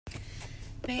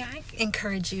May I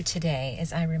encourage you today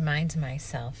as I remind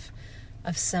myself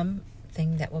of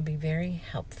something that will be very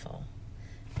helpful,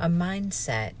 a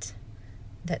mindset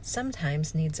that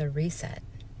sometimes needs a reset.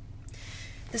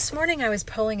 This morning I was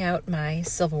pulling out my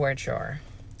silverware drawer.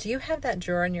 Do you have that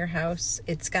drawer in your house?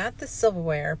 It's got the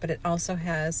silverware, but it also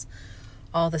has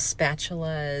all the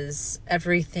spatulas,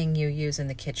 everything you use in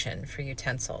the kitchen for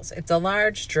utensils. It's a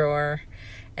large drawer,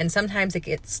 and sometimes it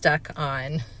gets stuck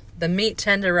on the meat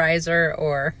tenderizer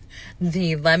or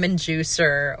the lemon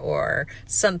juicer or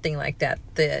something like that,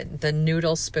 the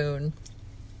noodle spoon.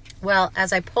 Well,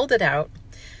 as I pulled it out,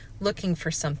 looking for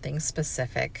something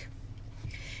specific,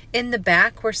 in the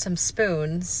back were some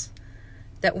spoons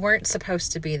that weren't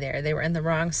supposed to be there. They were in the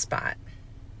wrong spot.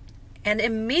 And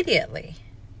immediately,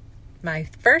 my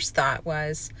first thought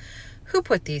was, who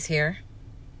put these here?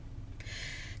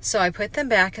 So I put them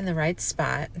back in the right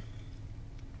spot,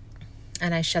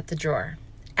 and I shut the drawer.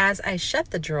 As I shut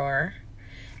the drawer,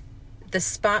 the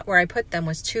spot where I put them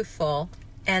was too full,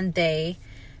 and they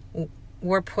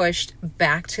were pushed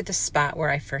back to the spot where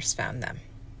I first found them.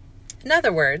 In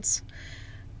other words,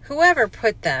 whoever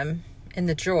put them in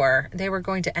the drawer, they were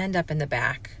going to end up in the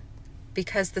back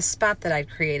because the spot that I'd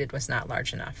created was not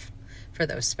large enough for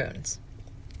those spoons.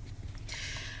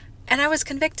 And I was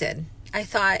convicted. I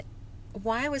thought,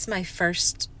 why was my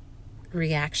first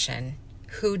reaction,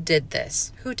 who did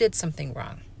this? Who did something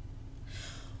wrong?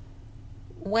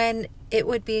 When it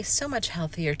would be so much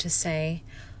healthier to say,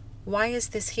 why is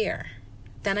this here?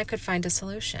 Then I could find a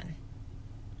solution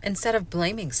instead of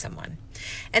blaming someone.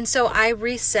 And so I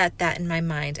reset that in my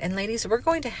mind. And ladies, we're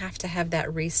going to have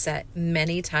that reset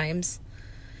many times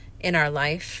in our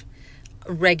life,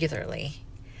 regularly,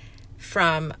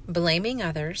 from blaming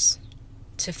others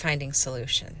to finding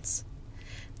solutions.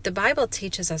 The Bible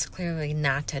teaches us clearly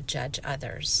not to judge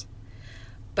others,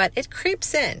 but it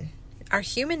creeps in. Our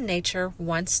human nature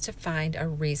wants to find a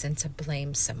reason to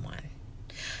blame someone.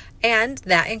 And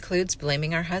that includes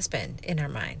blaming our husband in our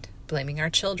mind, blaming our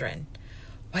children.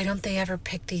 Why don't they ever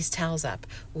pick these towels up?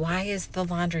 Why is the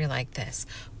laundry like this?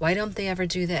 Why don't they ever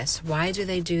do this? Why do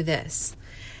they do this?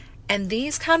 And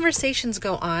these conversations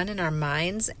go on in our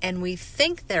minds, and we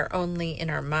think they're only in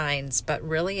our minds, but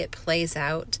really it plays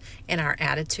out in our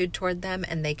attitude toward them,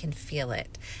 and they can feel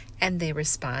it, and they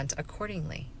respond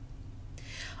accordingly.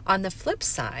 On the flip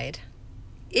side,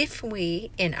 if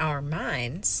we, in our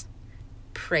minds,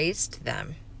 praised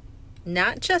them,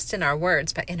 not just in our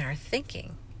words, but in our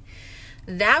thinking,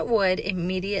 that would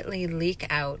immediately leak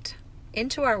out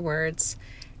into our words,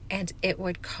 and it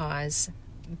would cause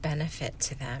benefit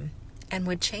to them and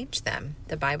would change them.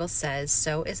 The Bible says,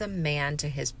 so is a man to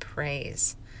his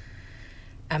praise.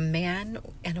 A man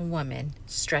and a woman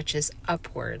stretches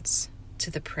upwards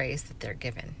to the praise that they're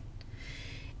given.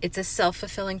 It's a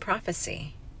self-fulfilling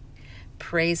prophecy,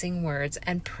 praising words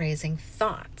and praising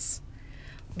thoughts.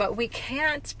 But we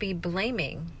can't be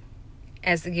blaming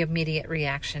as the immediate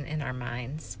reaction in our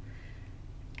minds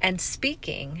and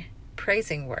speaking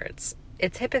praising words.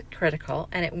 It's hypocritical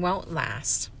and it won't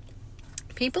last.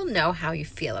 People know how you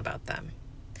feel about them.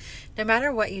 No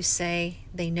matter what you say,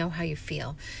 they know how you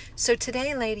feel. So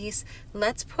today, ladies,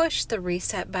 let's push the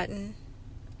reset button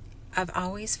of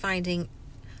always finding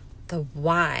the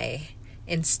why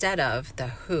instead of the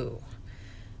who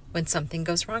when something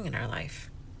goes wrong in our life.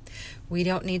 We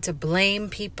don't need to blame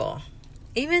people.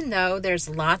 Even though there's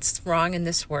lots wrong in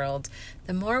this world,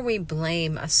 the more we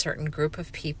blame a certain group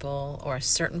of people or a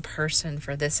certain person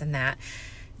for this and that,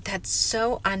 that's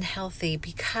so unhealthy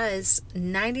because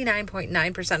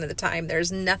 99.9% of the time,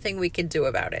 there's nothing we can do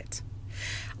about it.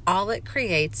 All it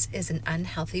creates is an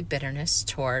unhealthy bitterness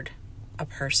toward a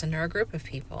person or a group of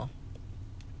people.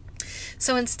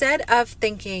 So instead of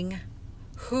thinking,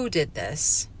 who did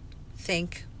this?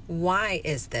 Think, why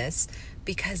is this?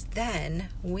 Because then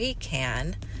we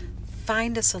can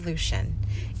find a solution.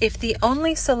 If the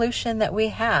only solution that we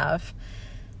have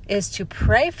is to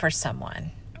pray for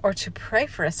someone or to pray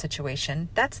for a situation,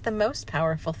 that's the most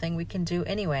powerful thing we can do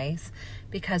anyways,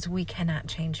 because we cannot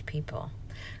change people.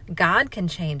 God can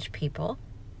change people,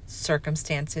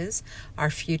 circumstances,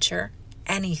 our future,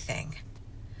 anything.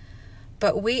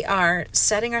 But we are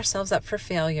setting ourselves up for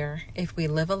failure if we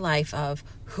live a life of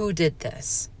who did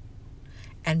this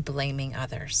and blaming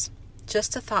others.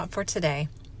 Just a thought for today.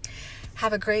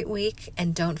 Have a great week,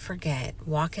 and don't forget,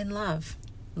 walk in love,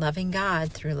 loving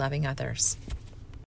God through loving others.